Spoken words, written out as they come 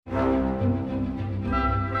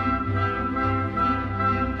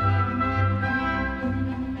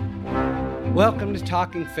Welcome to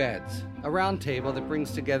Talking Feds, a roundtable that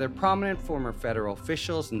brings together prominent former federal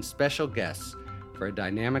officials and special guests for a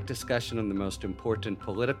dynamic discussion on the most important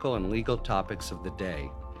political and legal topics of the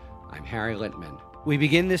day. I'm Harry Littman. We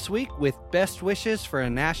begin this week with best wishes for a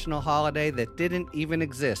national holiday that didn't even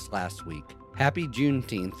exist last week. Happy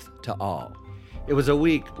Juneteenth to all. It was a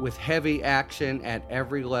week with heavy action at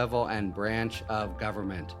every level and branch of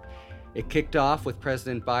government. It kicked off with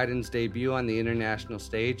President Biden's debut on the international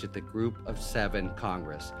stage at the Group of Seven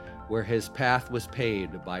Congress, where his path was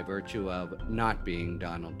paved by virtue of not being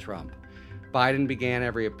Donald Trump. Biden began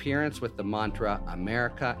every appearance with the mantra,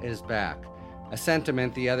 "America is back," a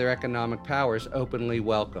sentiment the other economic powers openly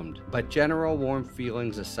welcomed. But general warm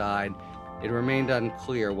feelings aside, it remained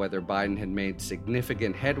unclear whether Biden had made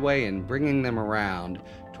significant headway in bringing them around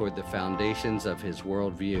toward the foundations of his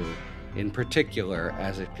worldview, in particular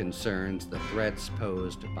as it concerns the threats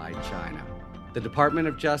posed by China. The Department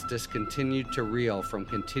of Justice continued to reel from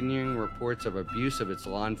continuing reports of abuse of its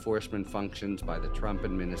law enforcement functions by the Trump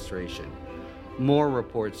administration. More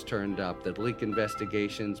reports turned up that leak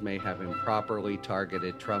investigations may have improperly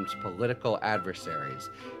targeted Trump's political adversaries,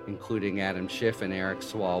 including Adam Schiff and Eric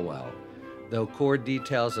Swalwell. Though core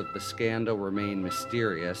details of the scandal remain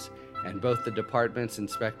mysterious, and both the department's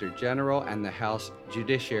Inspector General and the House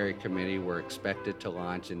Judiciary Committee were expected to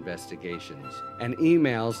launch investigations. And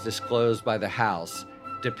emails disclosed by the House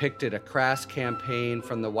depicted a crass campaign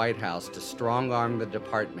from the White House to strong-arm the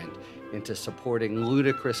department into supporting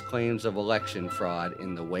ludicrous claims of election fraud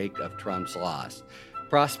in the wake of Trump's loss.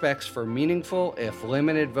 Prospects for meaningful, if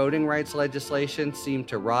limited, voting rights legislation seemed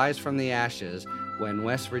to rise from the ashes when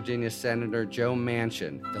West Virginia Senator Joe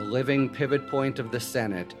Manchin, the living pivot point of the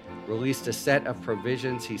Senate, released a set of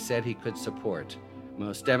provisions he said he could support.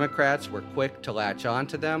 Most Democrats were quick to latch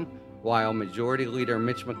onto them, while Majority Leader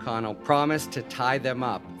Mitch McConnell promised to tie them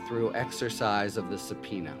up through exercise of the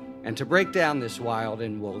subpoena. And to break down this wild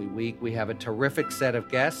and woolly week, we have a terrific set of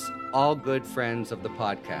guests, all good friends of the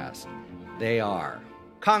podcast. They are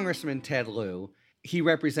Congressman Ted Lieu. He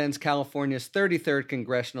represents California's 33rd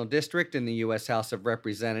Congressional District in the U.S. House of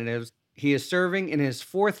Representatives. He is serving in his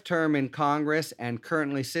fourth term in Congress and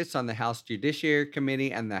currently sits on the House Judiciary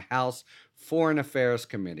Committee and the House Foreign Affairs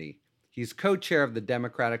Committee. He's co-chair of the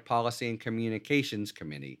Democratic Policy and Communications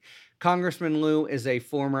Committee. Congressman Lieu is a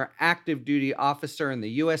former active duty officer in the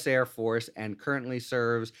U.S. Air Force and currently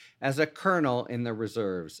serves as a colonel in the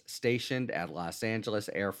reserves, stationed at Los Angeles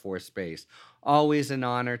Air Force Base. Always an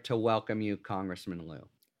honor to welcome you, Congressman Lieu.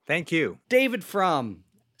 Thank you. David Frum,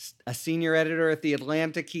 a senior editor at The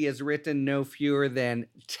Atlantic. He has written no fewer than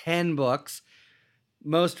 10 books.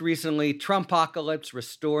 Most recently, Trumpocalypse: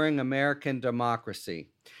 Restoring American Democracy.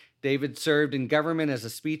 David served in government as a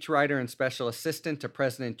speechwriter and special assistant to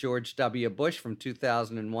President George W. Bush from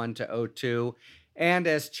 2001 to 2002, and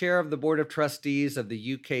as chair of the board of trustees of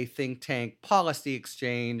the UK think tank Policy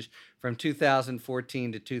Exchange from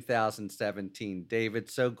 2014 to 2017. David,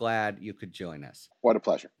 so glad you could join us. What a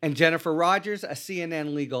pleasure. And Jennifer Rogers, a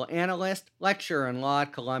CNN legal analyst, lecturer in law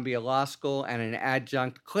at Columbia Law School, and an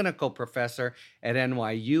adjunct clinical professor at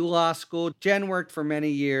NYU Law School. Jen worked for many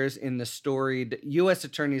years in the storied U.S.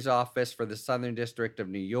 Attorney's Office for the Southern District of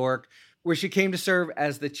New York, where she came to serve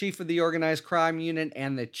as the chief of the Organized Crime Unit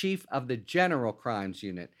and the chief of the General Crimes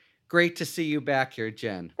Unit. Great to see you back here,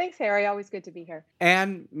 Jen. Thanks, Harry. Always good to be here.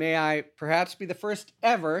 And may I perhaps be the first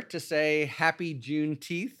ever to say Happy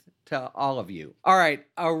Juneteenth to all of you. All right,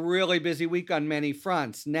 a really busy week on many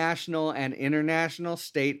fronts: national and international,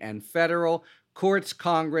 state and federal, courts,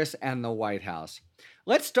 Congress, and the White House.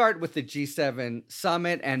 Let's start with the G7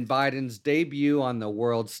 summit and Biden's debut on the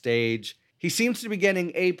world stage. He seems to be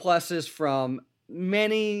getting A-pluses from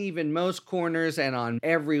many, even most corners and on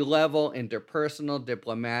every level, interpersonal,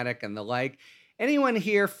 diplomatic, and the like. Anyone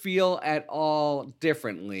here feel at all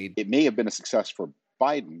differently? It may have been a success for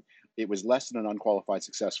Biden. It was less than an unqualified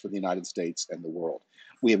success for the United States and the world.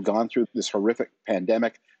 We have gone through this horrific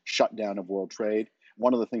pandemic, shutdown of world trade.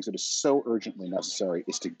 One of the things that is so urgently necessary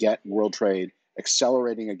is to get world trade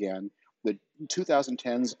accelerating again. The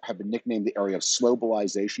 2010s have been nicknamed the area of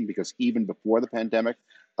slowbalization because even before the pandemic,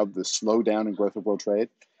 of the slowdown in growth of world trade.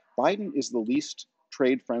 Biden is the least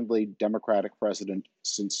trade-friendly Democratic president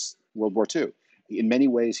since World War II. In many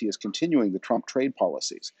ways, he is continuing the Trump trade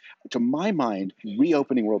policies. To my mind,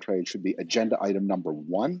 reopening world trade should be agenda item number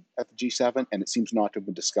one at the G7, and it seems not to have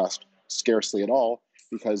been discussed scarcely at all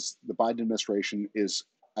because the Biden administration is,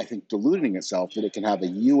 I think, deluding itself that it can have a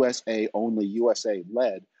USA-only,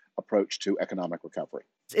 USA-led approach to economic recovery.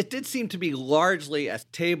 It did seem to be largely a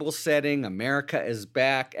table-setting, America is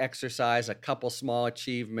back exercise, a couple small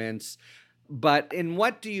achievements, But in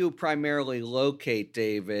what do you primarily locate,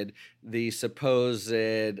 David, the supposed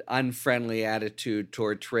unfriendly attitude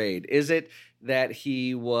toward trade? Is it that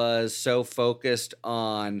he was so focused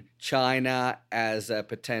on China as a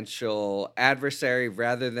potential adversary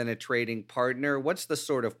rather than a trading partner? What's the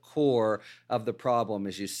sort of core of the problem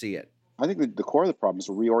as you see it? I think the core of the problem is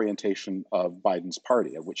a reorientation of Biden's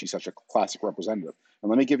party, of which he's such a classic representative. And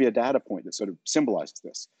let me give you a data point that sort of symbolizes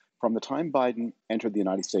this. From the time Biden entered the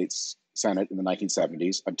United States Senate in the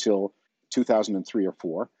 1970s until 2003 or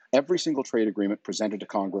 4, every single trade agreement presented to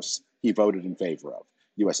Congress, he voted in favor of.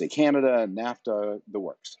 USA Canada, NAFTA, the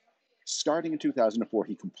works. Starting in 2004,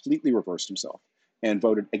 he completely reversed himself and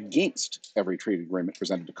voted against every trade agreement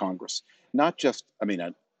presented to Congress. Not just,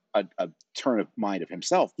 a turn of mind of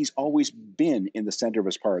himself. He's always been in the center of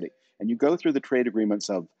his party. And you go through the trade agreements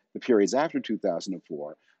of the periods after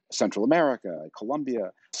 2004, Central America,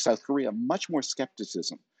 Colombia, South Korea, much more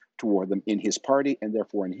skepticism toward them in his party and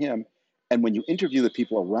therefore in him. And when you interview the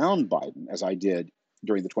people around Biden, as I did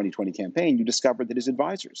during the 2020 campaign, you discover that his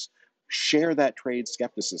advisors share that trade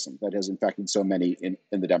skepticism that has infected so many in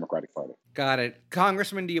the Democratic Party. Got it.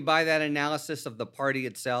 Congressman, do you buy that analysis of the party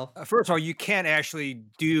itself? First of all, you can't actually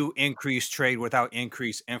do increased trade without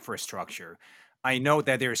increased infrastructure. I know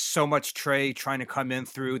that there's so much trade trying to come in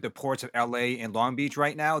through the ports of LA and Long Beach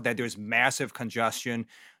right now that there's massive congestion.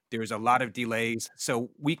 There's a lot of delays. So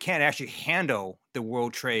we can't actually handle the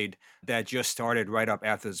world trade that just started right up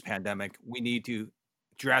after this pandemic. We need to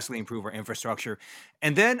drastically improve our infrastructure.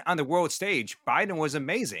 And then on the world stage, Biden was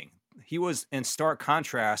amazing. He was in stark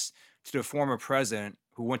contrast to the former president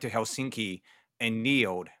who went to Helsinki and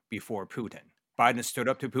kneeled before Putin. Biden stood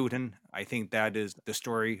up to Putin. I think that is the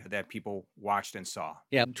story that people watched and saw.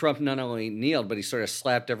 Yeah, Trump not only kneeled, but he sort of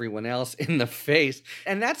slapped everyone else in the face.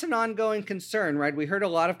 And that's an ongoing concern, right? We heard a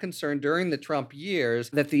lot of concern during the Trump years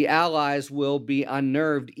that the allies will be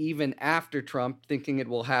unnerved even after Trump, thinking it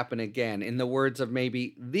will happen again. In the words of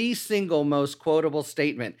maybe the single most quotable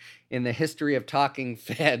statement in the history of talking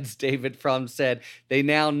feds, David Frum said, they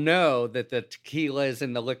now know that the tequila is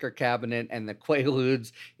in the liquor cabinet and the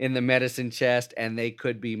Quaaludes in the medicine chest, and they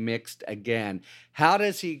could be mixed again. How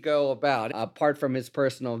does he go about, apart from his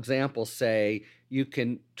personal example, say you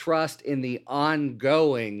can trust in the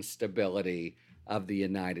ongoing stability of the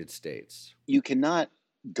United States? You cannot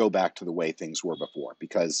go back to the way things were before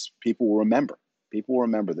because people will remember. People will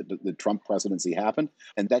remember that the Trump presidency happened,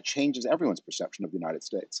 and that changes everyone's perception of the United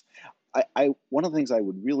States. One of the things I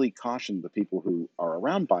would really caution the people who are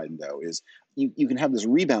around Biden, though, is you can have this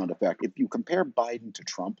rebound effect. If you compare Biden to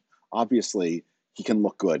Trump, obviously he can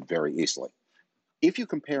look good very easily. If you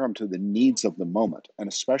compare him to the needs of the moment, and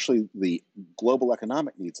especially the global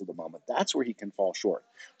economic needs of the moment, that's where he can fall short.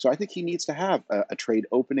 So I think he needs to have a trade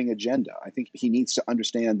opening agenda. I think he needs to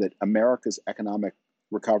understand that America's economic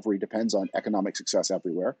recovery depends on economic success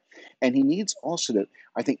everywhere. And he needs also to,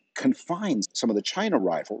 I think, confine some of the China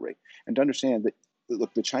rivalry and to understand that,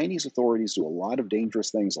 look, the Chinese authorities do a lot of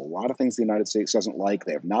dangerous things, a lot of things the United States doesn't like.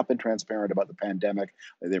 They have not been transparent about the pandemic.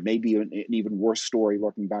 There may be an even worse story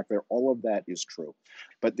lurking back there. All of that is true.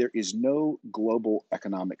 But there is no global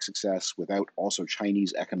economic success without also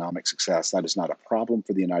Chinese economic success. That is not a problem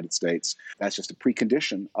for the United States. That's just a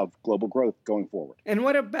precondition of global growth going forward. And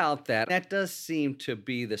what about that? That does seem to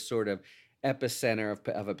be the sort of epicenter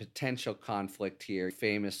of a potential conflict here.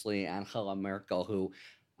 Famously, Angela Merkel, who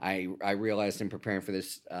I realized in preparing for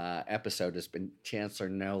this episode has been chancellor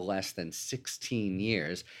no less than 16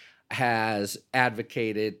 years, has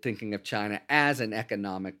advocated thinking of China as an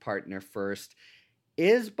economic partner first.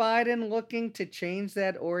 Is Biden looking to change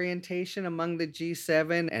that orientation among the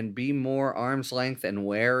G7 and be more arm's length and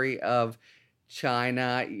wary of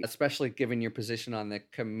China, especially given your position on the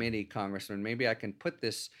committee, Congressman? Maybe I can put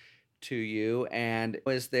this to you. And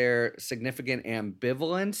is there significant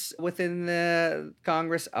ambivalence within the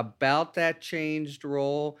Congress about that changed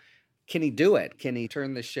role? Can he do it? Can he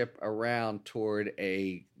turn the ship around toward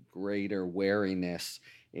a greater wariness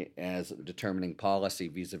as determining policy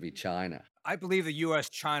vis-a-vis China? I believe the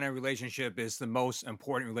U.S.-China relationship is the most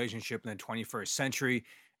important relationship in the 21st century.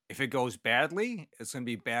 If it goes badly, it's going to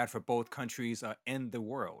be bad for both countries in the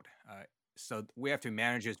world. So we have to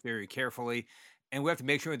manage this very carefully. And we have to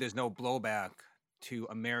make sure there's no blowback to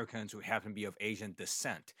Americans who happen to be of Asian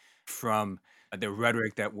descent from the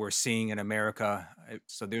rhetoric that we're seeing in America.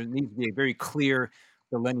 So there needs to be a very clear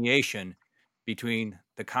delineation between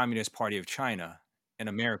the Communist Party of China and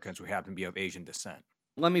Americans who happen to be of Asian descent.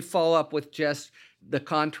 Let me follow up with just the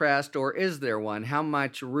contrast, or is there one? How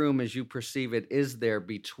much room, as you perceive it, is there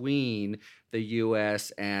between the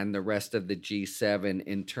US and the rest of the G7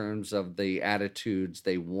 in terms of the attitudes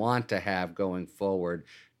they want to have going forward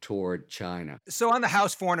toward China? So on the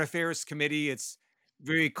House Foreign Affairs Committee, it's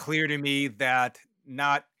very clear to me that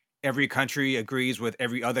not every country agrees with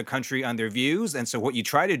every other country on their views. And so what you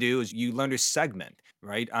try to do is you learn to segment,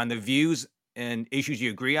 right? On the views and issues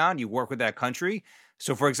you agree on, you work with that country.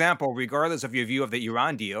 So for example, regardless of your view of the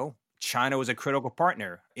Iran deal, China was a critical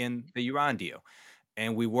partner in the Iran deal.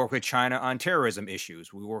 And we work with China on terrorism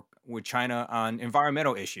issues. We work with China on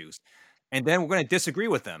environmental issues. And then we're going to disagree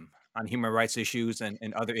with them on human rights issues and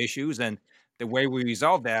other issues. And the way we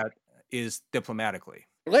resolve that is diplomatically.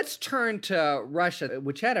 Let's turn to Russia,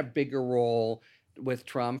 which had a bigger role with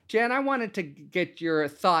Trump. Jen, I wanted to get your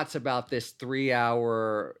thoughts about this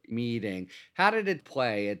 3-hour meeting. How did it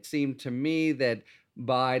play? It seemed to me that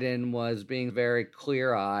Biden was being very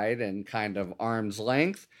clear-eyed and kind of arm's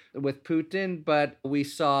length with Putin, but we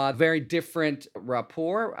saw very different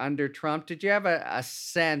rapport under Trump. Did you have a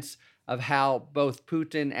sense of how both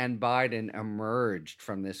Putin and Biden emerged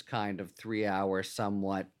from this kind of 3-hour,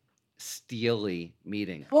 somewhat steely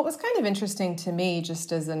meeting? What was kind of interesting to me,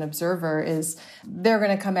 just as an observer, is they're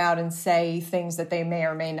going to come out and say things that they may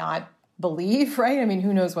or may not believe, right? I mean,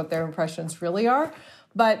 who knows what their impressions really are?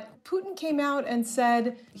 But Putin came out and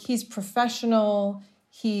said he's professional,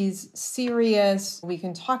 he's serious, we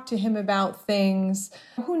can talk to him about things.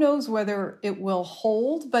 Who knows whether it will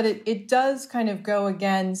hold, but it does kind of go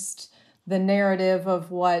against the narrative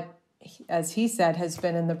of what, as he said, has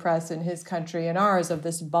been in the press in his country and ours, of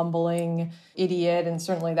this bumbling idiot. And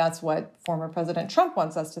certainly that's what former President Trump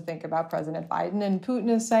wants us to think about President Biden. And Putin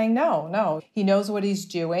is saying, no, he knows what he's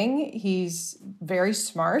doing. He's very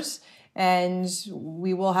smart, and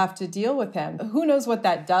we will have to deal with him. Who knows what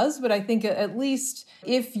that does? But I think at least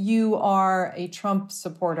if you are a Trump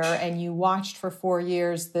supporter and you watched for 4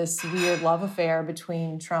 years this weird love affair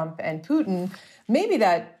between Trump and Putin, maybe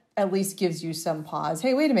that at least gives you some pause.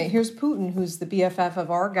 Hey, wait a minute, here's Putin, who's the BFF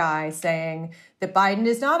of our guy, saying that Biden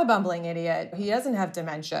is not a bumbling idiot. He doesn't have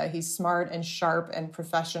dementia. He's smart and sharp and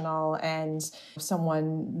professional and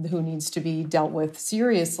someone who needs to be dealt with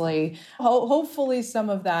seriously. Hopefully some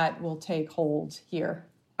of that will take hold here.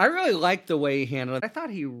 I really liked the way he handled it. I thought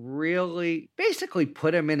he really basically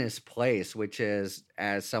put him in his place, which is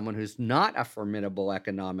as someone who's not a formidable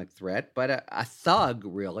economic threat, but a thug,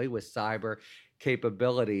 really, with cyber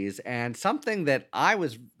capabilities, and something that I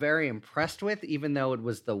was very impressed with, even though it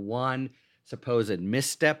was the one supposed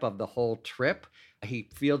misstep of the whole trip. He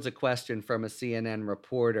fields a question from a CNN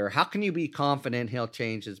reporter: how can you be confident he'll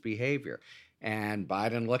change his behavior? And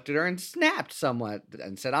Biden looked at her and snapped somewhat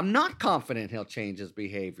and said, I'm not confident he'll change his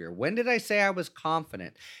behavior. When did I say I was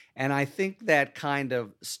confident? And I think that kind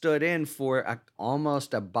of stood in for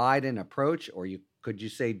almost a Biden approach, or could you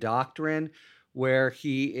say doctrine, where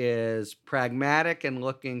he is pragmatic and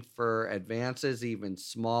looking for advances, even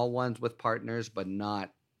small ones with partners, but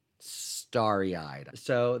not starry-eyed.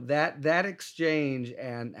 So that exchange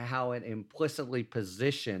and how it implicitly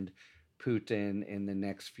positioned Putin in the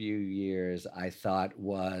next few years, I thought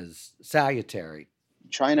was salutary.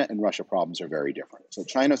 China and Russia problems are very different. So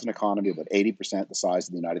China is an economy about 80% the size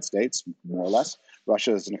of the United States, more or less.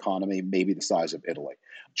 Russia is an economy maybe the size of Italy.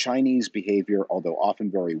 Chinese behavior, although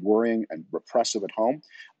often very worrying and repressive at home,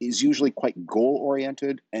 is usually quite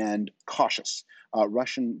goal-oriented and cautious.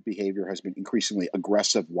 Russian behavior has been increasingly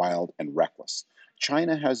aggressive, wild, and reckless.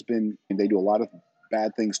 China has been, and they do a lot of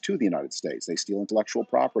bad things to the United States. They steal intellectual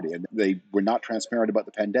property, and they were not transparent about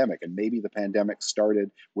the pandemic. And maybe the pandemic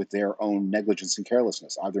started with their own negligence and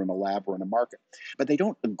carelessness, either in a lab or in a market. But they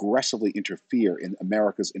don't aggressively interfere in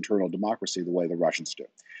America's internal democracy the way the Russians do.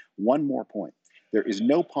 One more point. There is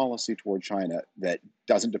no policy toward China that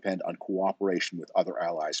doesn't depend on cooperation with other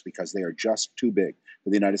allies, because they are just too big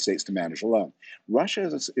for the United States to manage alone. Russia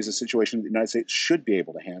is a situation the United States should be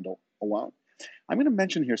able to handle alone. I'm going to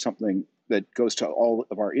mention here something that goes to all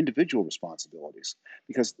of our individual responsibilities,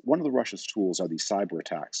 because one of the Russia's tools are these cyber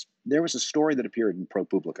attacks. There was a story that appeared in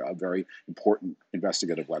ProPublica, a very important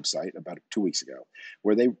investigative website, about 2 weeks ago,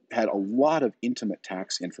 where they had a lot of intimate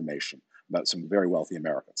tax information about some very wealthy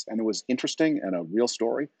Americans. And it was interesting and a real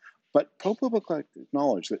story, but ProPublica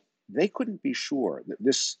acknowledged that they couldn't be sure that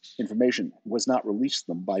this information was not released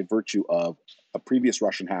to them by virtue of a previous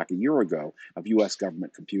Russian hack a year ago of US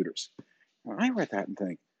government computers. Now, I read that and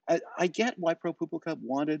think, I get why ProPublica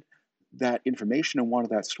wanted that information and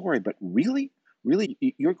wanted that story, but really,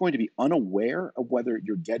 you're going to be unaware of whether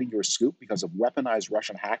you're getting your scoop because of weaponized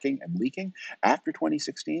Russian hacking and leaking after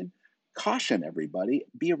 2016? caution everybody,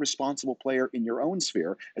 be a responsible player in your own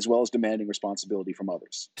sphere, as well as demanding responsibility from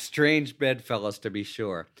others. Strange bedfellows, to be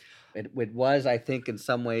sure. It was, I think, in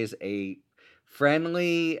some ways a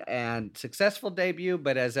friendly and successful debut,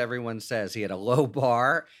 but as everyone says, he had a low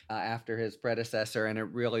bar after his predecessor, and it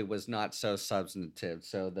really was not so substantive.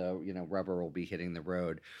 So the rubber will be hitting the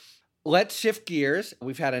road. Let's shift gears.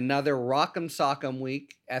 We've had another rock'em sock'em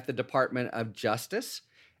week at the Department of Justice,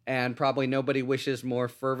 and probably nobody wishes more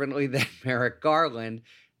fervently than Merrick Garland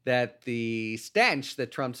that the stench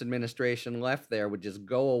that Trump's administration left there would just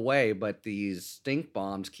go away, but these stink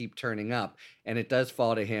bombs keep turning up, and it does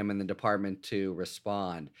fall to him and the department to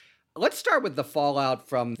respond. Let's start with the fallout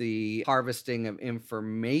from the harvesting of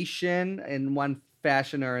information in one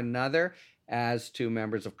fashion or another as to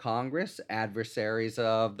members of Congress, adversaries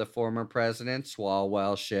of the former president,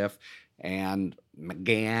 Swalwell, Schiff, and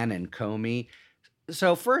McGahn and Comey.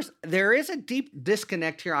 So first, there is a deep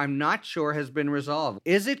disconnect here I'm not sure has been resolved.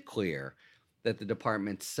 Is it clear that the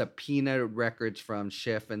department subpoenaed records from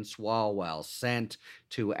Schiff and Swalwell, sent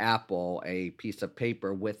to Apple a piece of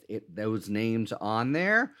paper with those names on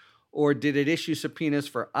there? Or did it issue subpoenas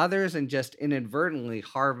for others and just inadvertently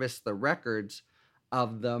harvest the records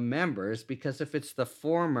of the members? Because if it's the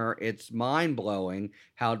former, it's mind-blowing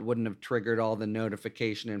how it wouldn't have triggered all the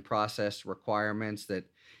notification and process requirements that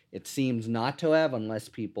it seems not to have, unless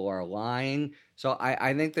people are lying. So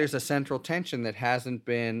I think there's a central tension that hasn't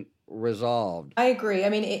been resolved. I agree. I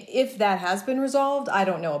mean, if that has been resolved, I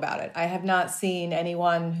don't know about it. I have not seen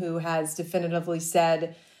anyone who has definitively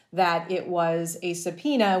said that it was a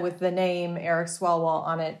subpoena with the name Eric Swalwell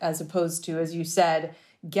on it, as opposed to, as you said,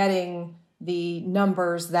 getting the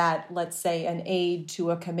numbers that, let's say, an aide to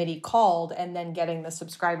a committee called and then getting the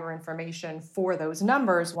subscriber information for those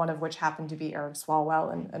numbers, one of which happened to be Eric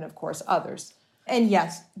Swalwell and of course, others. And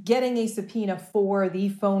yes, getting a subpoena for the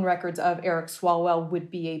phone records of Eric Swalwell would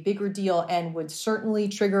be a bigger deal and would certainly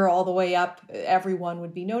trigger all the way up. Everyone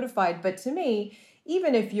would be notified. But to me,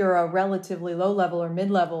 even if you're a relatively low-level or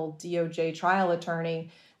mid-level DOJ trial attorney,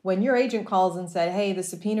 when your agent calls and said, hey, the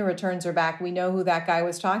subpoena returns are back, we know who that guy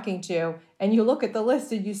was talking to, and you look at the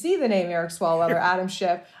list and you see the name Eric Swalwell or Adam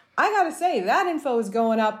Schiff, I got to say, that info is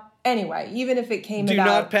going up anyway, even if it came about... Do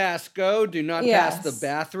not pass go, do not yes. pass the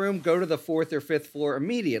bathroom, go to the 4th or 5th floor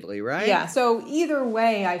immediately, right? Yeah, so either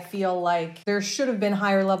way, I feel like there should have been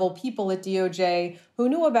higher level people at DOJ who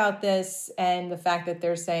knew about this, and the fact that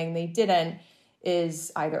they're saying they didn't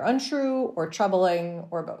is either untrue or troubling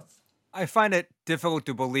or both. I find it difficult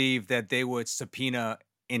to believe that they would subpoena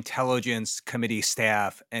Intelligence Committee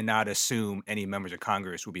staff and not assume any members of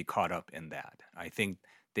Congress would be caught up in that. I think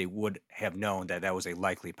they would have known that that was a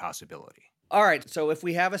likely possibility. All right, so if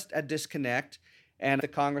we have a disconnect, and the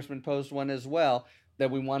congressman posed one as well,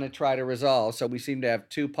 that we want to try to resolve. So we seem to have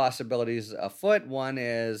two possibilities afoot. One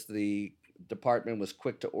is the department was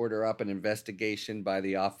quick to order up an investigation by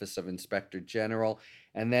the Office of Inspector General,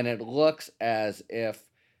 and then it looks as if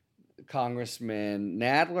Congressman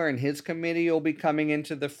Nadler and his committee will be coming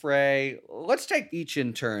into the fray. Let's take each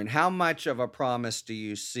in turn. How much of a promise do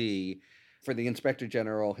you see for the Inspector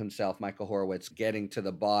General himself, Michael Horowitz, getting to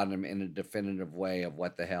the bottom in a definitive way of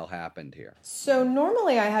what the hell happened here? So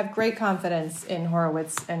normally I have great confidence in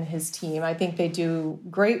Horowitz and his team. I think they do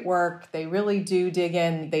great work. They really do dig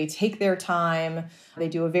in. They take their time. They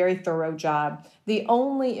do a very thorough job. The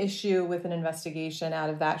only issue with an investigation out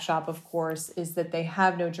of that shop, of course, is that they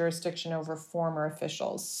have no jurisdiction over former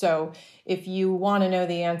officials. So if you want to know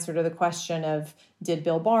the answer to the question of did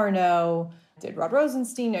Bill Barr know, did Rod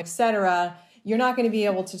Rosenstein, et cetera, you're not going to be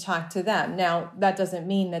able to talk to them. Now, that doesn't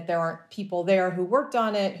mean that there aren't people there who worked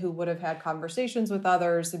on it, who would have had conversations with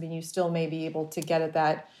others. I mean, you still may be able to get at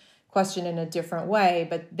that question in a different way,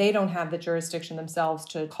 but they don't have the jurisdiction themselves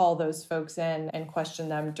to call those folks in and question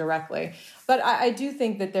them directly. But I do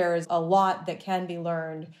think that there is a lot that can be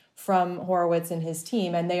learned from Horowitz and his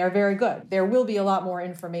team, and they are very good. There will be a lot more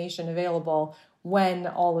information available when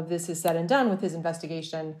all of this is said and done with his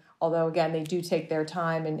investigation, although, again, they do take their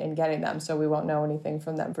time in getting them, so we won't know anything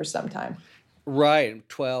from them for some time. Right,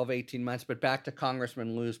 12, 18 months. But back to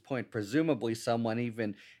Congressman Liu's point, presumably someone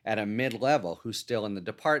even at a mid-level who's still in the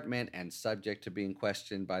department and subject to being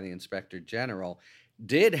questioned by the Inspector General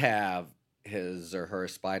did have his or her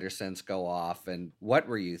spider sense go off. And what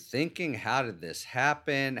were you thinking? How did this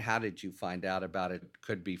happen? How did you find out about it?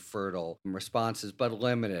 Could be fertile responses, but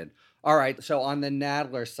limited. All right, so on the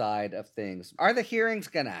Nadler side of things, are the hearings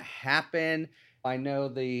going to happen? I know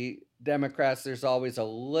the Democrats, there's always a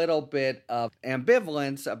little bit of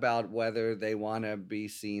ambivalence about whether they want to be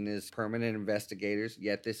seen as permanent investigators,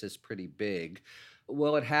 yet this is pretty big.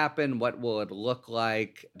 will it happen? What will it look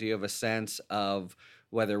like? Do you have a sense of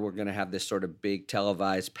whether we're going to have this sort of big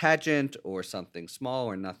televised pageant or something small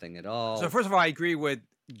or nothing at So all? first of all, I agree with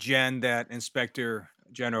Jen that Inspector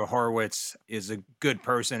General Horowitz is a good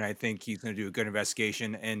person. I think he's going to do a good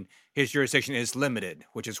investigation, and his jurisdiction is limited,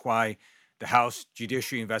 which is why the House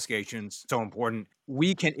Judiciary investigation is so important.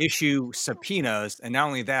 We can issue subpoenas, and not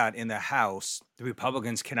only that, in the House, the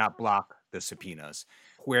Republicans cannot block the subpoenas.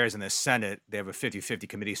 Whereas in the Senate, they have a 50-50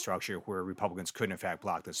 committee structure where Republicans could, in fact,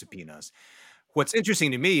 block the subpoenas. What's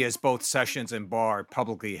interesting to me is both Sessions and Barr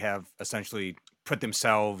publicly have essentially put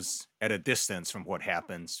themselves at a distance from what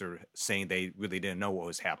happened, sort of saying they really didn't know what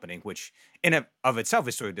was happening, which in and of itself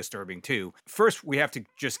is sort of disturbing too. First, we have to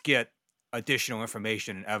just get additional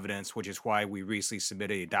information and evidence, which is why we recently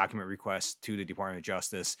submitted a document request to the Department of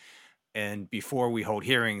Justice. And before we hold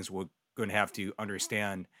hearings, we're going to have to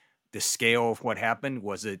understand the scale of what happened.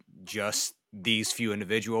 Was it just these few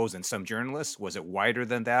individuals and some journalists? Was it wider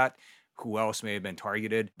than that? Who else may have been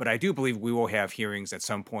targeted? But I do believe we will have hearings at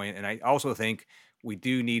some point. And I also think we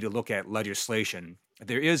do need to look at legislation.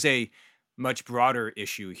 There is a much broader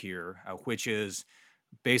issue here, which is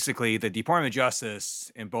basically the Department of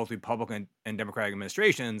Justice in both Republican and Democratic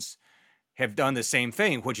administrations have done the same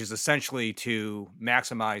thing, which is essentially to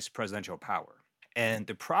maximize presidential power. And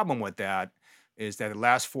the problem with that is that the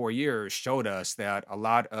last 4 years showed us that a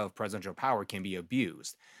lot of presidential power can be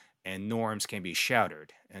abused and norms can be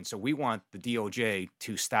shattered. And so we want the DOJ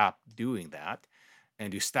to stop doing that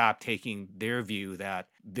and to stop taking their view that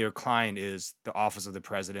their client is the office of the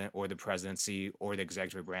president or the presidency or the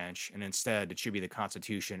executive branch. And instead, it should be the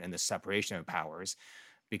Constitution and the separation of powers.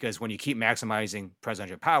 Because when you keep maximizing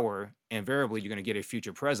presidential power, invariably, you're going to get a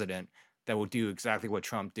future president that will do exactly what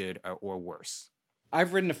Trump did or worse.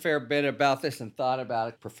 I've written a fair bit about this and thought about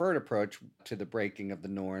it. Preferred approach to the breaking of the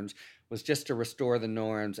norms was just to restore the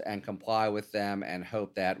norms and comply with them and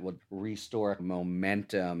hope that would restore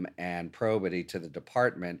momentum and probity to the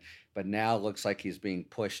department. But now it looks like he's being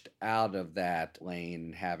pushed out of that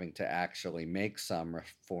lane, having to actually make some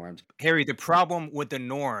reforms. Harry, the problem with the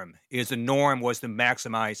norm is the norm was to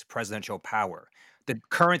maximize presidential power. The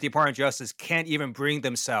current Department of Justice can't even bring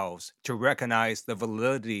themselves to recognize the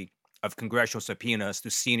validity of congressional subpoenas to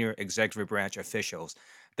senior executive branch officials.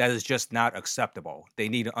 That is just not acceptable. They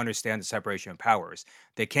need to understand the separation of powers.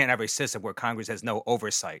 They can't have a system where Congress has no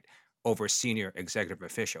oversight over senior executive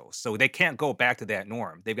officials. So they can't go back to that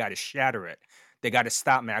norm. They've got to shatter it. They got to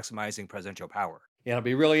stop maximizing presidential power. Yeah, it'll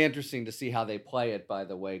be really interesting to see how they play it, by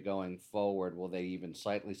the way, going forward. Will they even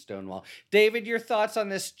slightly stonewall? David, your thoughts on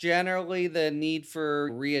this generally, the need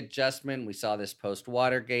for readjustment? We saw this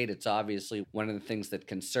post-Watergate. It's obviously one of the things that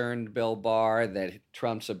concerned Bill Barr, that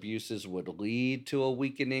Trump's abuses would lead to a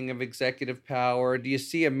weakening of executive power. Do you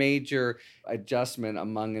see a major adjustment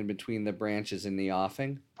among and between the branches in the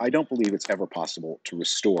offing? I don't believe it's ever possible to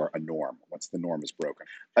restore a norm once the norm is broken.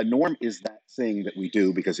 A norm is that thing that we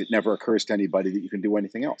do because it never occurs to anybody that you can do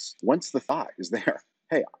anything else. Once the thought is there,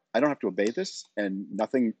 hey, I don't have to obey this and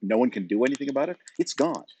no one can do anything about it, it's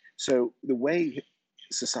gone. So the way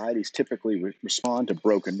societies typically respond to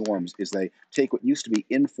broken norms is they take what used to be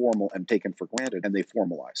informal and taken for granted and they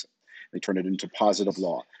formalize it. They turn it into positive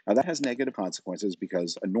law. Now, that has negative consequences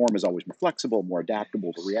because a norm is always more flexible, more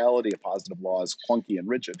adaptable to reality. A positive law is clunky and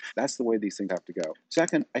rigid. That's the way these things have to go.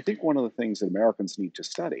 Second, I think one of the things that Americans need to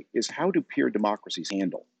study is how do peer democracies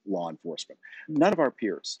handle law enforcement? None of our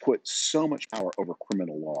peers put so much power over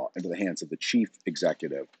criminal law into the hands of the chief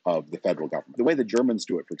executive of the federal government. The way the Germans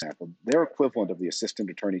do it, for example, their equivalent of the assistant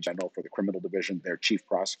attorney general for the criminal division, their chief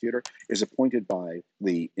prosecutor, is appointed by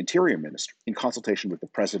the interior minister in consultation with the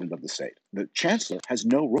president of the state. The chancellor has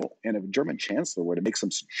no role. And if a German chancellor were to make some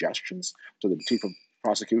suggestions to the chief of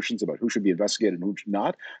prosecutions about who should be investigated and who should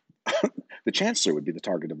not, the chancellor would be the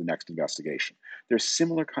target of the next investigation. There's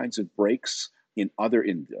similar kinds of breaks in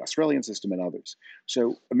the Australian system and others.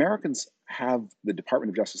 So Americans have the Department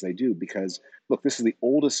of Justice they do because, look, this is the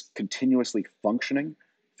oldest continuously functioning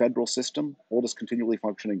federal system, oldest continually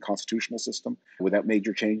functioning constitutional system without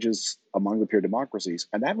major changes among the peer democracies.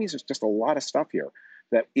 And that means there's just a lot of stuff here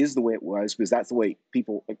that is the way it was because that's the way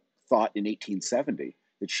people thought in 1870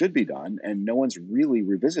 it should be done, and no one's really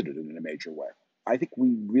revisited it in a major way. I think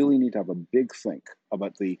we really need to have a big think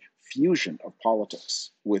about the fusion of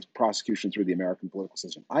politics with prosecution through the American political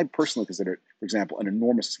system. I personally consider it, for example, an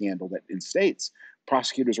enormous scandal that in states,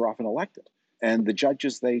 prosecutors are often elected, and the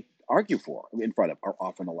judges they argue for in front of are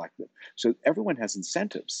often elected. So everyone has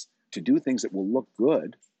incentives to do things that will look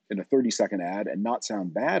good in a 30-second ad and not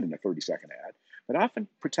sound bad in a 30-second ad, but often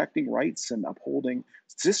protecting rights and upholding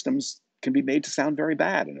systems can be made to sound very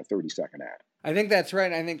bad in a 30-second ad. I think that's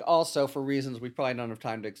right. I think also, for reasons we probably don't have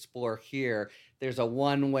time to explore here, there's a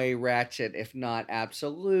one-way ratchet, if not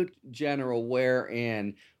absolute general,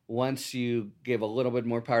 wherein once you give a little bit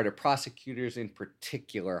more power to prosecutors in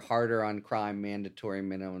particular, harder on crime, mandatory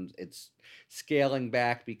minimums, it's scaling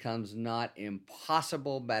back becomes not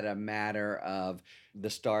impossible, but a matter of the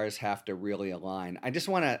stars have to really align. I just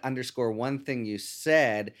want to underscore one thing you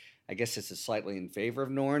said. I guess this is slightly in favor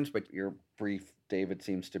of norms, but your brief, David,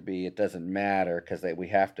 seems to be it doesn't matter because we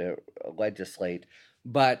have to legislate.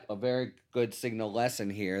 But a very good signal lesson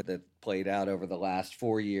here that played out over the last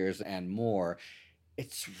 4 years and more.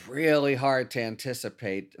 It's really hard to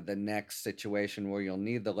anticipate the next situation where you'll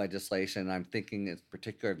need the legislation. I'm thinking in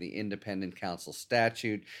particular of the independent counsel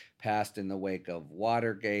statute passed in the wake of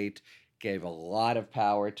Watergate, gave a lot of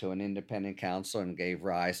power to an independent counsel and gave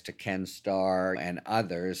rise to Ken Starr and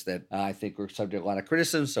others that I think were subject to a lot of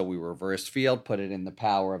criticism. So we reversed field, put it in the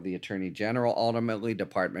power of the Attorney General, ultimately,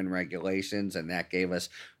 department regulations, and that gave us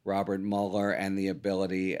Robert Mueller and the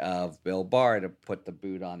ability of Bill Barr to put the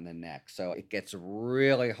boot on the neck. So it gets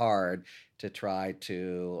really hard to try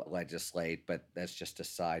to legislate, but that's just a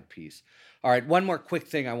side piece. All right, one more quick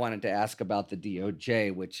thing I wanted to ask about the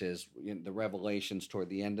DOJ, which is the revelations toward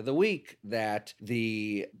the end of the week that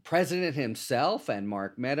the president himself and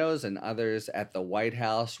Mark Meadows and others at the White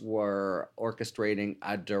House were orchestrating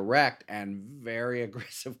a direct and very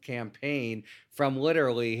aggressive campaign from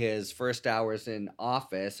literally his first hours in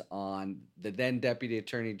office on the then Deputy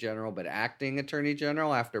Attorney General, but acting Attorney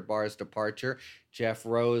General after Barr's departure, Jeff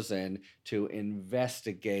Rosen, to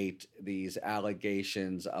investigate these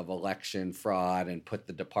allegations of election fraud and put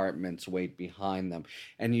the department's weight behind them.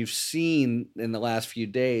 And you've seen in the last few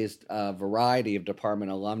days a variety of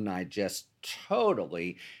department alumni just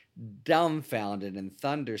totally dumbfounded and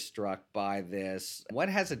thunderstruck by this. What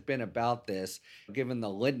has it been about this, given the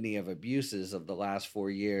litany of abuses of the last 4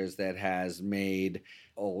 years, that has made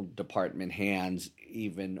old department hands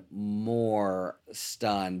even more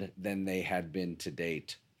stunned than they had been to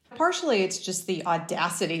date? Partially, it's just the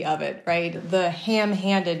audacity of it, right? The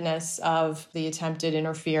ham-handedness of the attempted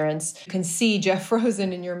interference. You can see Jeff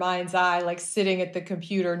Rosen in your mind's eye, like sitting at the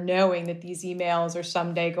computer, knowing that these emails are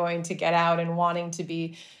someday going to get out and wanting to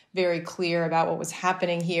be very clear about what was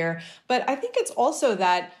happening here. But I think it's also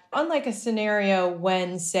that, unlike a scenario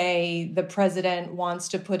when, say, the president wants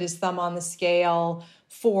to put his thumb on the scale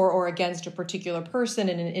for or against a particular person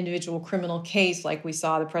in an individual criminal case, like we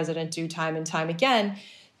saw the president do time and time again,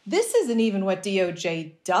 this isn't even what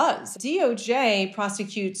DOJ does. DOJ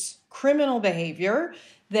prosecutes criminal behavior.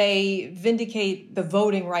 They vindicate the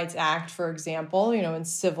Voting Rights Act, for example, in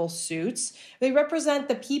civil suits. They represent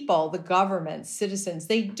the people, the government, citizens.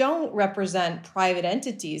 They don't represent private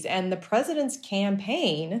entities. And the president's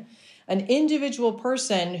campaign, an individual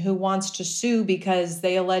person who wants to sue because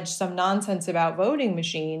they allege some nonsense about voting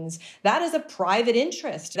machines, that is a private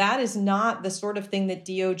interest. That is not the sort of thing that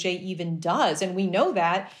DOJ even does. And we know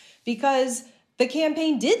that because the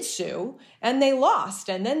campaign did sue and they lost.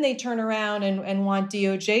 And then they turn around and want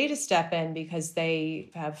DOJ to step in because they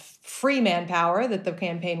have free manpower that the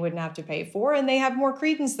campaign wouldn't have to pay for. And they have more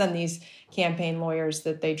credence than these campaign lawyers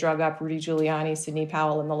that they drug up, Rudy Giuliani, Sidney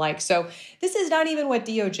Powell, and the like. So this is not even what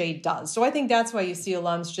DOJ does. So I think that's why you see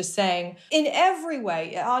alums just saying, in every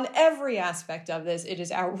way, on every aspect of this, it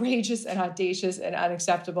is outrageous and audacious and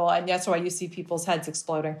unacceptable. And that's why you see people's heads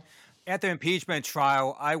exploding. At the impeachment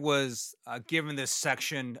trial, I was given this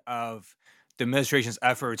section of the administration's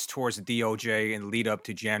efforts towards the DOJ in the lead up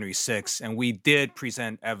to January 6th, and we did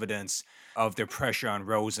present evidence of their pressure on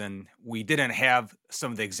Rosen. We didn't have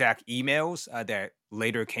some of the exact emails that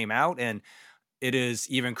later came out, and it is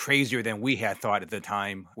even crazier than we had thought at the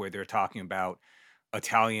time, where they're talking about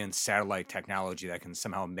Italian satellite technology that can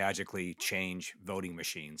somehow magically change voting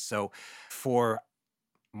machines. So for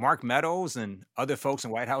Mark Meadows and other folks in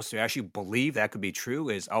the White House to actually believe that could be true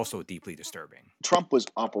is also deeply disturbing. Trump was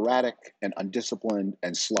operatic and undisciplined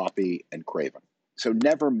and sloppy and craven. So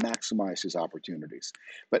never maximize his opportunities.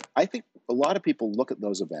 But I think a lot of people look at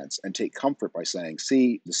those events and take comfort by saying,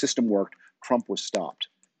 see, the system worked, Trump was stopped.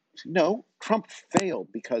 No, Trump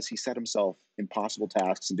failed because he set himself impossible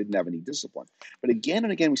tasks and didn't have any discipline. But again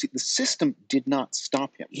and again, we see the system did not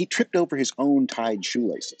stop him. He tripped over his own tied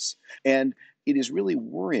shoelaces. And it is really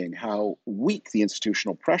worrying how weak the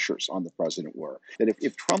institutional pressures on the president were, that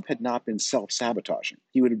if Trump had not been self-sabotaging,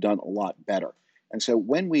 he would have done a lot better. And so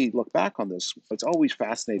when we look back on this, it's always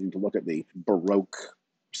fascinating to look at the Baroque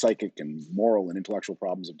psychic and moral and intellectual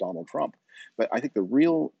problems of Donald Trump. But I think the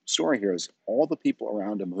real story here is all the people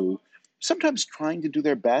around him who sometimes trying to do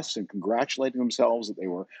their best and congratulating themselves that they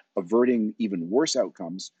were averting even worse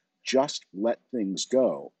outcomes, just let things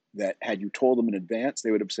go, that had you told them in advance,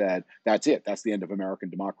 they would have said, that's it. That's the end of American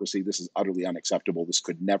democracy. This is utterly unacceptable. This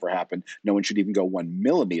could never happen. No one should even go 1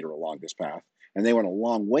 millimeter along this path. And they went a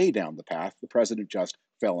long way down the path. The president just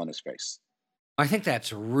fell on his face. I think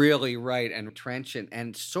that's really right and trenchant,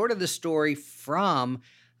 and sort of the story from,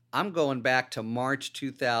 I'm going back to March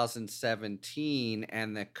 2017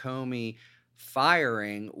 and the Comey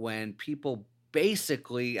firing, when people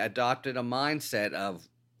basically adopted a mindset of,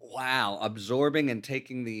 wow, absorbing and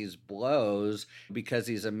taking these blows because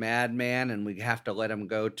he's a madman and we have to let him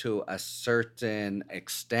go to a certain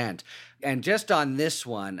extent. And just on this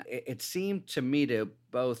one, it seemed to me to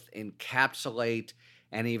both encapsulate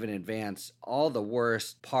and even advance all the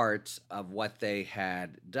worst parts of what they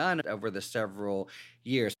had done over the several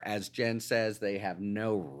years. As Jen says, they have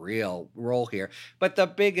no real role here. But the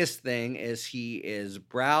biggest thing is he is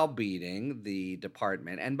browbeating the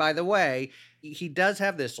department. And by the way, he does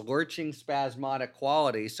have this lurching, spasmodic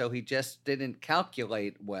quality, so he just didn't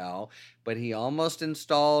calculate well. But he almost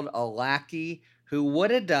installed a lackey who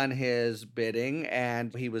would have done his bidding,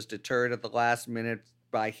 and he was deterred at the last minute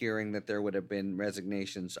by hearing that there would have been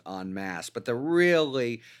resignations en masse. But the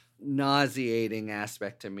really nauseating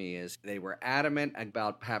aspect to me is they were adamant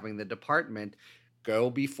about having the department go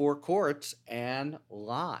before courts and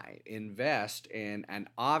lie, invest in an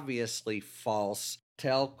obviously false,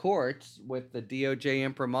 tell courts with the DOJ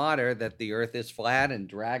imprimatur that the earth is flat and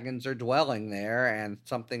dragons are dwelling there and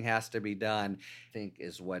something has to be done, I think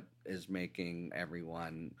is what is making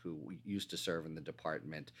everyone who used to serve in the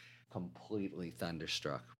department completely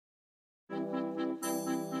thunderstruck.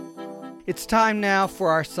 It's time now for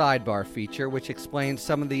our sidebar feature, which explains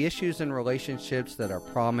some of the issues and relationships that are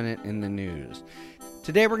prominent in the news.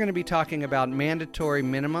 Today we're going to be talking about mandatory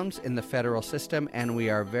minimums in the federal system, and we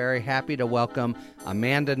are very happy to welcome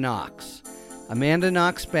Amanda Knox. Amanda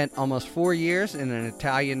Knox spent almost 4 years in an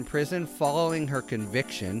Italian prison following her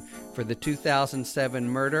conviction for the 2007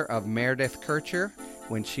 murder of Meredith Kercher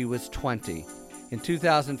when she was 20. In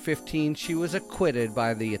 2015, she was acquitted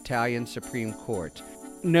by the Italian Supreme Court.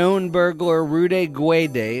 Known burglar Rudy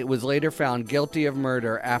Guede was later found guilty of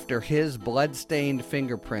murder after his blood-stained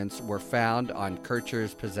fingerprints were found on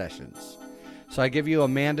Kercher's possessions. So I give you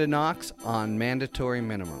Amanda Knox on mandatory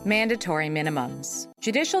minimums. Mandatory minimums.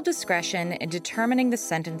 Judicial discretion in determining the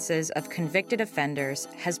sentences of convicted offenders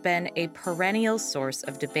has been a perennial source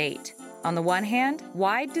of debate. On the one hand,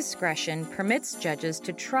 wide discretion permits judges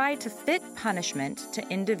to try to fit punishment to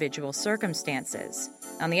individual circumstances.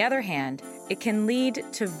 On the other hand, it can lead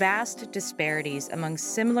to vast disparities among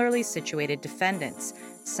similarly situated defendants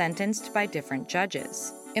sentenced by different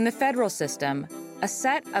judges. In the federal system, a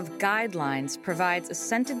set of guidelines provides a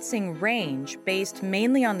sentencing range based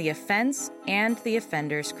mainly on the offense and the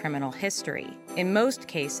offender's criminal history. In most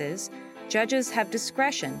cases, judges have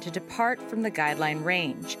discretion to depart from the guideline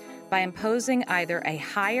range by imposing either a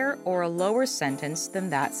higher or a lower sentence than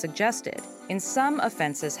that suggested. In some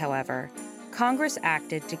offenses, however, Congress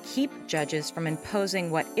acted to keep judges from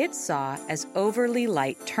imposing what it saw as overly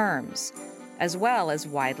light terms, as well as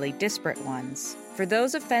widely disparate ones. For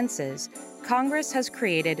those offenses, Congress has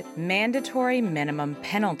created mandatory minimum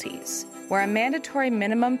penalties. Where a mandatory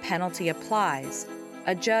minimum penalty applies,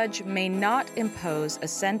 a judge may not impose a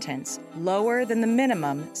sentence lower than the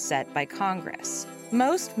minimum set by Congress.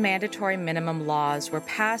 Most mandatory minimum laws were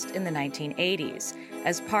passed in the 1980s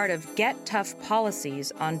as part of Get Tough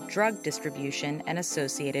policies on drug distribution and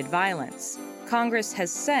associated violence. Congress has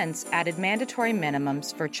since added mandatory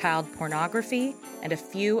minimums for child pornography and a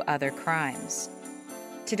few other crimes.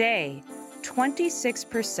 Today,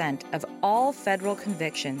 26% of all federal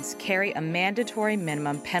convictions carry a mandatory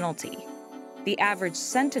minimum penalty. The average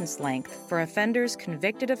sentence length for offenders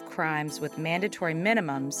convicted of crimes with mandatory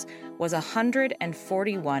minimums was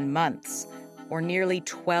 141 months, or nearly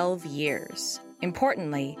 12 years.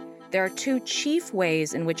 Importantly, there are two chief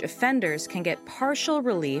ways in which offenders can get partial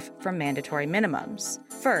relief from mandatory minimums.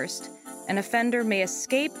 First, an offender may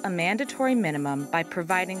escape a mandatory minimum by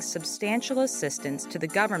providing substantial assistance to the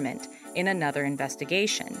government in another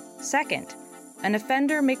investigation. Second, an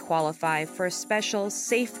offender may qualify for a special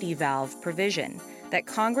safety valve provision that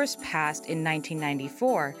Congress passed in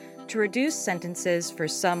 1994 to reduce sentences for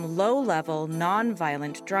some low-level,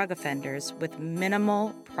 non-violent drug offenders with minimal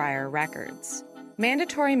prior records.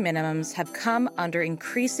 Mandatory minimums have come under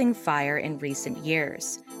increasing fire in recent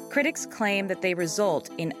years. Critics claim that they result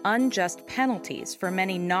in unjust penalties for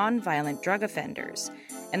many non-violent drug offenders,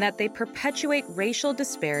 and that they perpetuate racial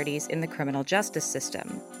disparities in the criminal justice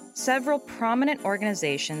system. Several prominent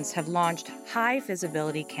organizations have launched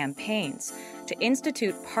high-visibility campaigns to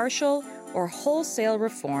institute partial or wholesale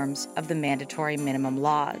reforms of the mandatory minimum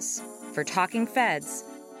laws. For Talking Feds,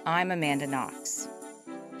 I'm Amanda Knox.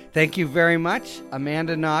 Thank you very much,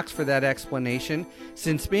 Amanda Knox, for that explanation.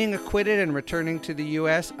 Since being acquitted and returning to the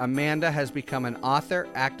U.S., Amanda has become an author,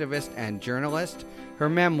 activist, and journalist. Her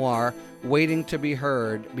memoir, Waiting to Be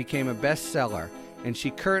Heard, became a bestseller, and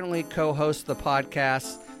she currently co-hosts the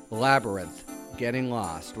podcast Labyrinth, Getting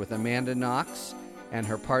Lost, with Amanda Knox and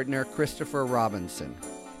her partner, Christopher Robinson.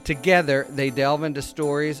 Together, they delve into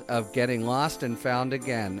stories of getting lost and found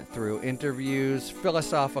again through interviews,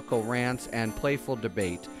 philosophical rants, and playful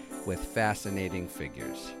debate with fascinating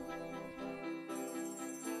figures.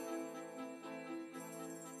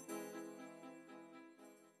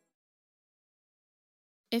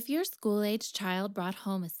 If your school-aged child brought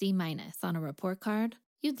home a C- on a report card,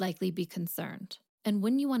 you'd likely be concerned. And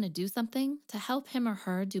wouldn't you want to do something to help him or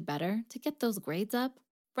her do better to get those grades up?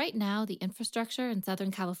 Right now, the infrastructure in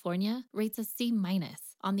Southern California rates a C-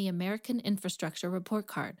 on the American Infrastructure Report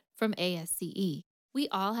Card from ASCE. We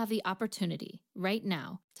all have the opportunity, right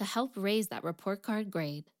now, to help raise that report card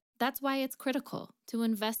grade. That's why it's critical to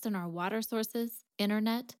invest in our water sources,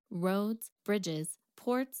 internet, roads, bridges,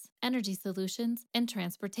 ports, energy solutions, and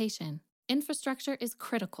transportation. Infrastructure is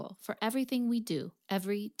critical for everything we do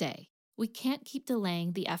every day. We can't keep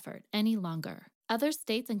delaying the effort any longer. Other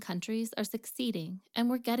states and countries are succeeding, and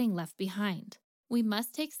we're getting left behind. We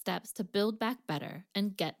must take steps to build back better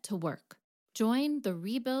and get to work. Join the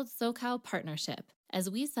Rebuild SoCal Partnership as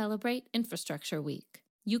we celebrate Infrastructure Week.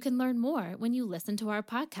 You can learn more when you listen to our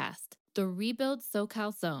podcast, The Rebuild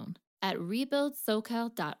SoCal Zone, at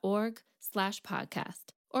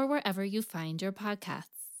rebuildsocal.org/podcast, or wherever you find your podcasts.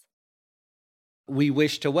 We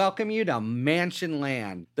wish to welcome you to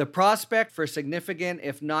Manchinland. The prospect for significant,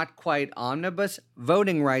 if not quite omnibus,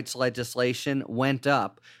 voting rights legislation went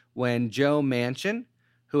up when Joe Manchin,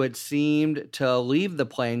 who had seemed to leave the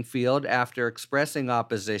playing field after expressing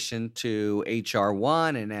opposition to H.R.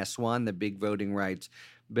 1 and S1, the big voting rights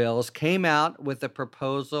bills, came out with a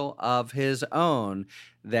proposal of his own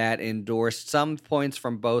that endorsed some points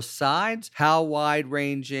from both sides. How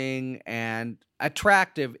wide-ranging and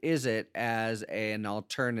attractive is it as an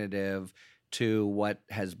alternative to what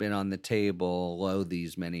has been on the table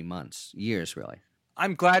these many months, years, really?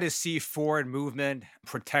 I'm glad to see forward movement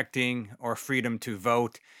protecting our freedom to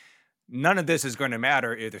vote. None of this is going to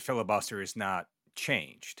matter if the filibuster is not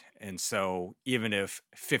changed. And so even if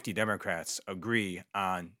 50 Democrats agree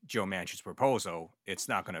on Joe Manchin's proposal, it's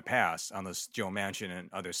not going to pass unless Joe Manchin and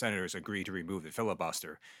other senators agree to remove the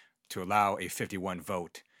filibuster to allow a 51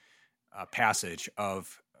 vote passage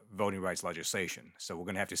of voting rights legislation. So we're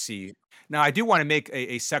going to have to see. Now, I do want to make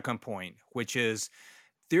a second point, which is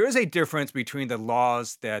there is a difference between the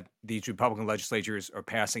laws that these Republican legislatures are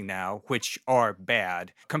passing now, which are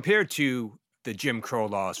bad, compared to the Jim Crow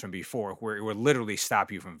laws from before, where it would literally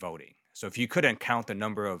stop you from voting. So if you couldn't count the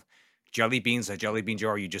number of jelly beans a jelly bean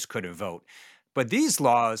jar, you just couldn't vote. But these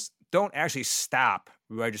laws don't actually stop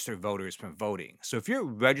registered voters from voting. So if you're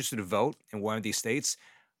registered to vote in one of these states,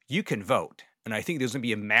 you can vote. And I think there's going to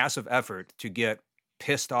be a massive effort to get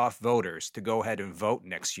pissed off voters to go ahead and vote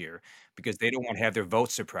next year because they don't want to have their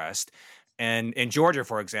vote suppressed. And in Georgia,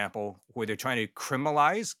 for example, where they're trying to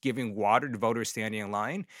criminalize giving water to voters standing in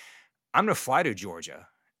line, I'm going to fly to Georgia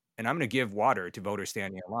and I'm going to give water to voters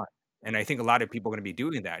standing in line. And I think a lot of people are going to be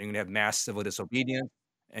doing that. You're going to have mass civil disobedience.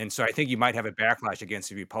 And so I think you might have a backlash against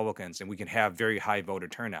the Republicans, and we can have very high voter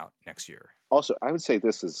turnout next year. Also, I would say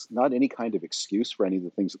this is not any kind of excuse for any of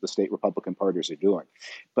the things that the state Republican parties are doing,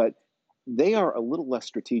 but they are a little less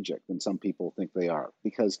strategic than some people think they are,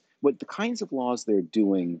 because what the kinds of laws they're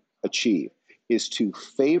doing achieve is to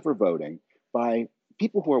favor voting by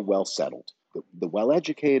people who are well settled, the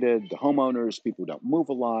well-educated, the homeowners, people who don't move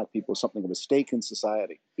a lot, people with something of a stake in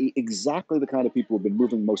society. Exactly the kind of people who have been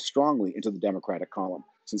moving most strongly into the Democratic column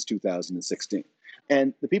since 2016.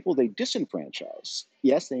 And the people they disenfranchise,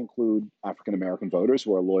 yes, they include African-American voters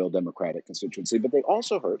who are a loyal Democratic constituency, but they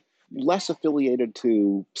also hurt less affiliated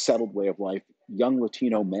to settled way of life, young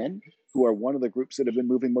Latino men who are one of the groups that have been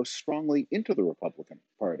moving most strongly into the Republican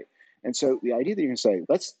Party. And so the idea that you can say,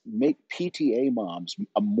 let's make PTA moms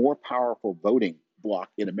a more powerful voting bloc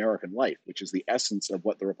in American life, which is the essence of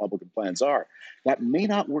what the Republican plans are, that may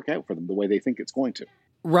not work out for them the way they think it's going to.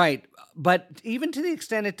 Right. But even to the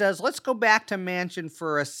extent it does, let's go back to Manchin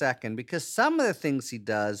for a second, because some of the things he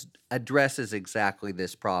does addresses exactly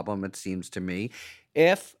this problem, it seems to me.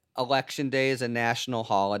 If Election Day is a national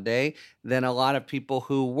holiday, then a lot of people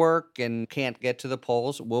who work and can't get to the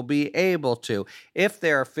polls will be able to. If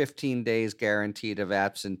there are 15 days guaranteed of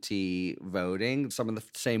absentee voting, some of the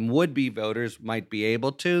same would-be voters might be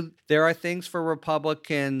able to. There are things for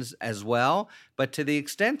Republicans as well, but to the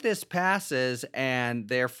extent this passes and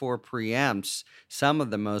therefore preempts some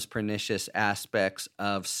of the most pernicious aspects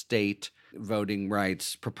of state voting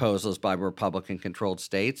rights proposals by Republican-controlled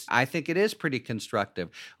states, I think it is pretty constructive.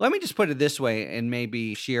 Let me just put it this way in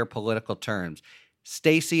maybe sheer political terms.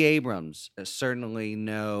 Stacey Abrams, certainly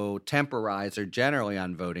no temporizer generally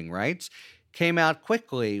on voting rights, came out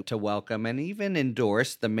quickly to welcome and even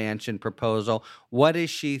endorse the Manchin proposal. What is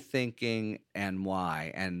she thinking and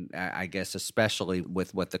why? And I guess especially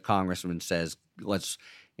with what the congressman says, let's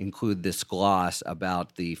include this gloss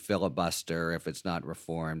about the filibuster, if it's not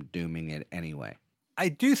reformed, dooming it anyway. I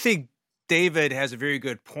do think David has a very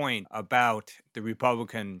good point about the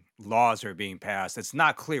Republican laws that are being passed. It's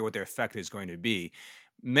not clear what their effect is going to be.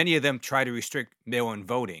 Many of them try to restrict mail-in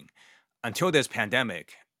voting. Until this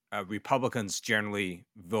pandemic, Republicans generally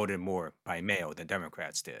voted more by mail than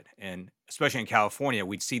Democrats did. And especially in California,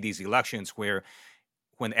 we'd see these elections where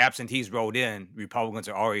when absentees rolled in, Republicans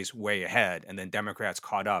are always way ahead, and then Democrats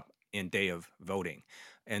caught up in day of voting.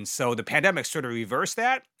 And so the pandemic sort of reversed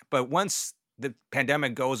that. But once the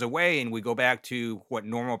pandemic goes away and we go back to what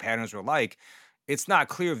normal patterns were like, it's not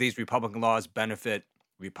clear if these Republican laws benefit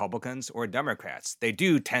Republicans or Democrats. They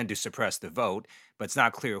do tend to suppress the vote, but it's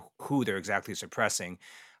not clear who they're exactly suppressing.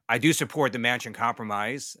 I do support the Manchin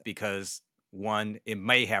compromise because, one, it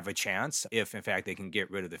may have a chance if, in fact, they can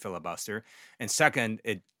get rid of the filibuster. And second,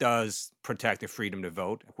 it does protect the freedom to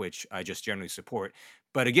vote, which I just generally support.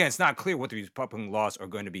 But again, it's not clear what the Republican laws are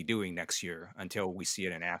going to be doing next year until we see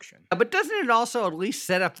it in action. But doesn't it also at least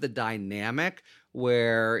set up the dynamic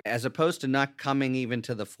where, as opposed to not coming even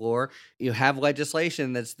to the floor, you have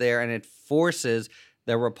legislation that's there and it forces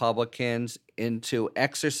the Republicans into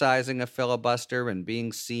exercising a filibuster and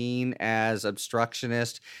being seen as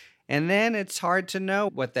obstructionist. And then it's hard to know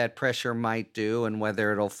what that pressure might do and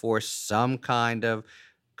whether it'll force some kind of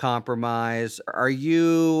compromise. Are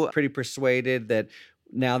you pretty persuaded that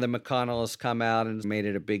now that McConnell has come out and made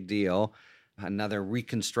it a big deal, another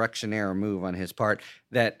Reconstruction era move on his part,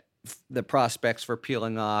 that the prospects for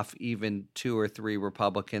peeling off even 2 or 3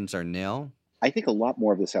 Republicans are nil? I think a lot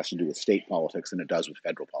more of this has to do with state politics than it does with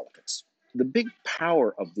federal politics. The big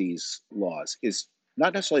power of these laws is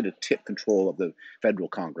not necessarily to tip control of the federal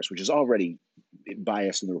Congress, which is already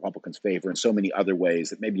biased in the Republicans' favor in so many other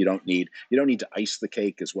ways that maybe you don't need to ice the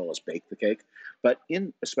cake as well as bake the cake. But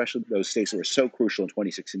in especially those states that were so crucial in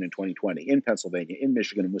 2016 and 2020, in Pennsylvania, in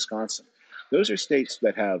Michigan, and Wisconsin, those are states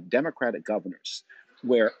that have Democratic governors,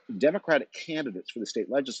 where Democratic candidates for the state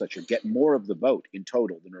legislature get more of the vote in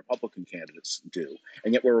total than Republican candidates do,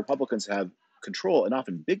 and yet where Republicans have control, and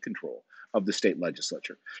often big control, of the state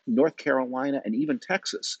legislature. North Carolina and even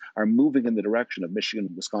Texas are moving in the direction of Michigan,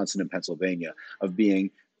 Wisconsin, and Pennsylvania of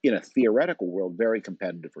being, in a theoretical world, very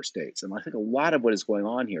competitive for states. And I think a lot of what is going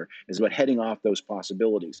on here is about heading off those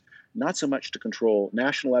possibilities, not so much to control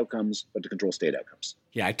national outcomes, but to control state outcomes.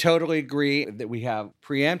 Yeah, I totally agree that we have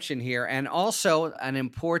preemption here, and also an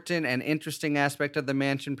important and interesting aspect of the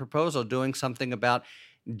Manchin proposal, doing something about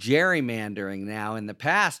gerrymandering. Now, in the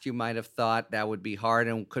past, you might have thought that would be hard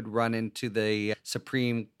and could run into the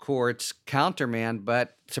Supreme Court's countermand,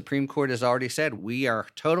 but Supreme Court has already said we are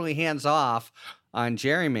totally hands off on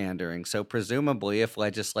gerrymandering. So presumably, if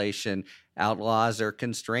legislation outlaws or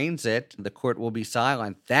constrains it, the court will be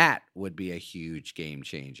silent. That would be a huge game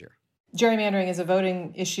changer. Gerrymandering is a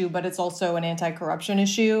voting issue, but it's also an anti-corruption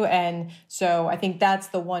issue. And so I think that's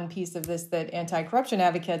the one piece of this that anti-corruption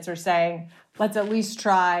advocates are saying, let's at least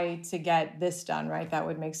try to get this done, right? That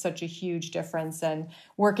would make such a huge difference. And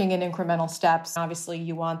working in incremental steps, obviously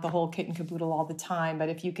you want the whole kit and caboodle all the time, but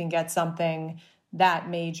if you can get something that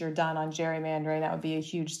major done on gerrymandering, that would be a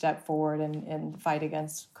huge step forward in the fight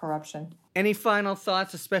against corruption. Any final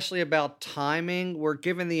thoughts, especially about timing? We're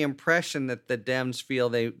given the impression that the Dems feel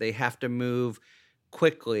they have to move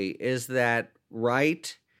quickly. Is that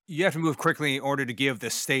right? You have to move quickly in order to give the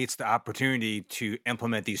states the opportunity to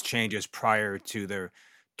implement these changes prior to their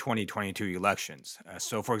 2022 elections.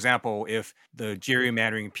 So, for example, if the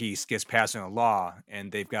gerrymandering piece gets passed in a law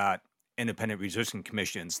and they've got independent redistricting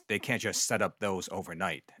commissions, they can't just set up those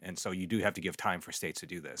overnight. And so you do have to give time for states to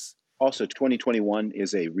do this. Also, 2021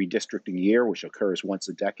 is a redistricting year, which occurs once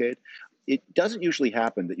a decade. it doesn't usually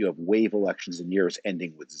happen that you have wave elections in years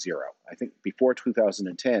ending with zero. I think before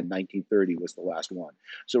 2010, 1930 was the last one.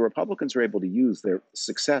 So Republicans are able to use their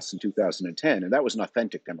success in 2010, and that was an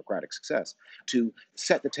authentic Democratic success, to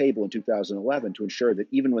set the table in 2011 to ensure that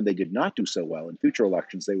even when they did not do so well in future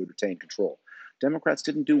elections, they would retain control. Democrats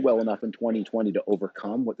didn't do well enough in 2020 to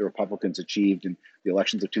overcome what the Republicans achieved in the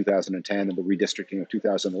elections of 2010 and the redistricting of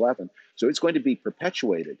 2011. So it's going to be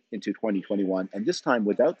perpetuated into 2021, and this time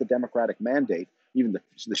without the Democratic mandate, even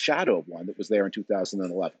the shadow of one that was there in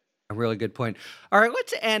 2011. A really good point. All right,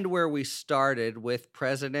 let's end where we started with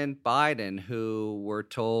President Biden, who we're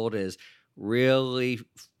told is really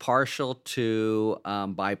partial to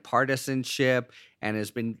bipartisanship and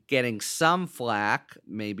has been getting some flack,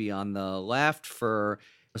 maybe on the left, for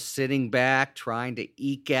sitting back, trying to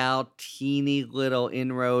eke out teeny little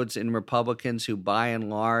inroads in Republicans who, by and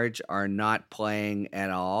large, are not playing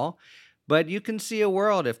at all. But you can see a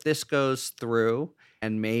world if this goes through,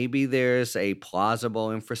 and maybe there's a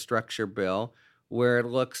plausible infrastructure bill where it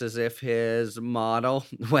looks as if his model,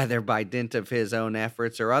 whether by dint of his own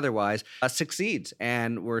efforts or otherwise, succeeds.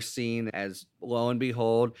 And we're seen as, lo and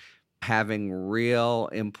behold, having real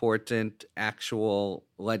important actual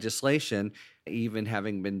legislation, even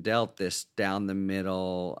having been dealt this down the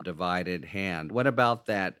middle divided hand. What about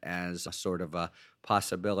that as a sort of a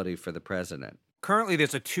possibility for the president? Currently,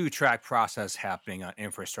 there's a two-track process happening on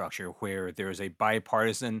infrastructure where there's a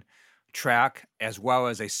bipartisan track as well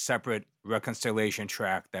as a separate reconciliation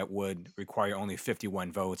track that would require only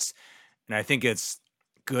 51 votes. And I think it's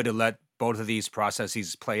good to let both of these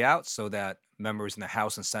processes play out so that members in the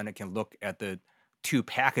House and Senate can look at the two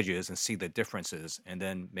packages and see the differences and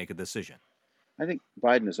then make a decision. I think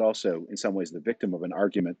Biden is also, in some ways, the victim of an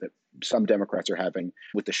argument that some Democrats are having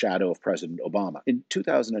with the shadow of President Obama. In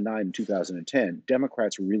 2009 and 2010,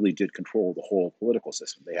 Democrats really did control the whole political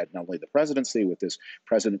system. They had not only the presidency with this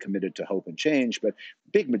president committed to hope and change, but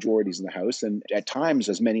big majorities in the House, and at times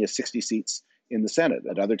as many as 60 seats in the Senate,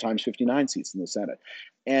 at other times 59 seats in the Senate.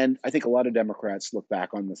 And I think a lot of Democrats look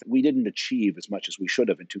back on this. We didn't achieve as much as we should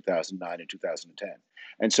have in 2009 and 2010.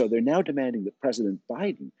 And so they're now demanding that President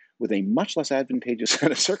Biden, with a much less advantageous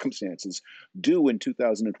set of circumstances, do in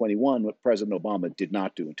 2021 what President Obama did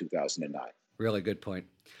not do in 2009. Really good point.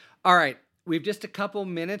 All right, we've just a couple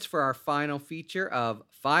minutes for our final feature of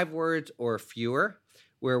 5 words or fewer,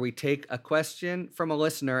 where we take a question from a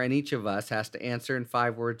listener and each of us has to answer in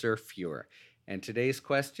 5 words or fewer. And today's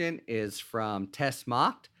question is from Tess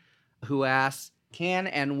Mocht, who asks, can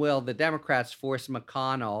and will the Democrats force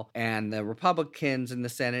McConnell and the Republicans in the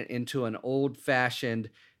Senate into an old-fashioned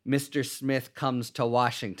Mr. Smith comes to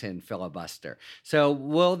Washington filibuster? So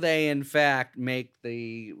will they, in fact, make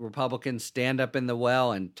the Republicans stand up in the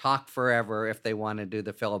well and talk forever if they want to do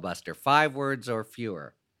the filibuster? 5 words or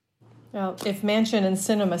fewer? Well, if Manchin and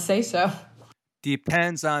Sinema say so.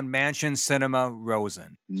 Depends on Manchin, Sinema,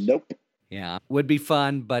 Rosen. Nope. Yeah, would be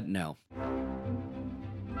fun, but no.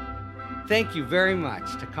 Thank you very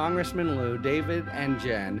much to Congressman Lou, David, and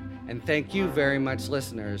Jen, and thank you very much,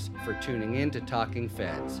 listeners, for tuning in to Talking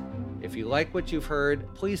Feds. If you like what you've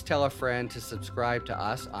heard, please tell a friend to subscribe to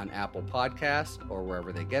us on Apple Podcasts or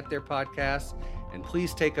wherever they get their podcasts, and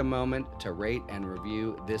please take a moment to rate and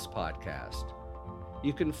review this podcast.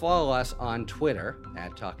 You can follow us on Twitter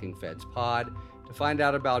at Talking Feds Pod to find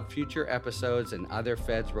out about future episodes and other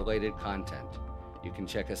Feds-related content. You can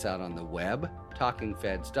check us out on the web,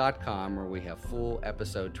 talkingfeds.com, where we have full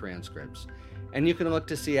episode transcripts. And you can look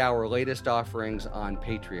to see our latest offerings on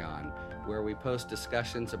Patreon, where we post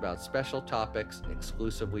discussions about special topics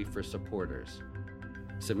exclusively for supporters.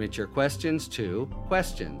 Submit your questions to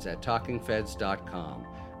questions@talkingfeds.com,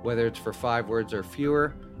 whether it's for 5 words or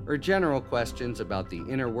fewer, or general questions about the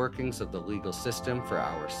inner workings of the legal system for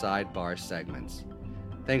our sidebar segments.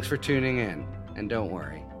 Thanks for tuning in, and don't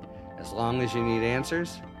worry. As long as you need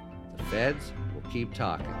answers, the Feds will keep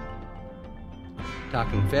talking.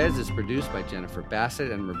 Talking Feds is produced by Jennifer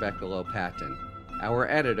Bassett and Rebecca Low-Patton. Our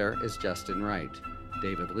editor is Justin Wright.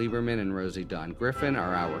 David Lieberman and Rosie Dawn Griffin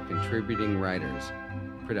are our contributing writers.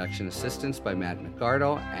 Production assistance by Matt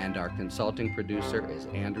McArdle, and our consulting producer is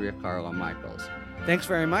Andrea Carla Michaels. Thanks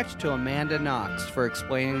very much to Amanda Knox for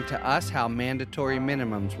explaining to us how mandatory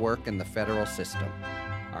minimums work in the federal system.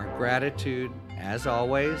 Our gratitude, as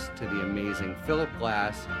always, to the amazing Philip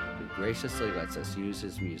Glass, who graciously lets us use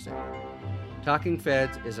his music. Talking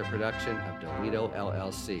Feds is a production of Delito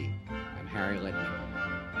LLC. I'm Harry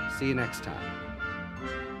Littman. See you next time.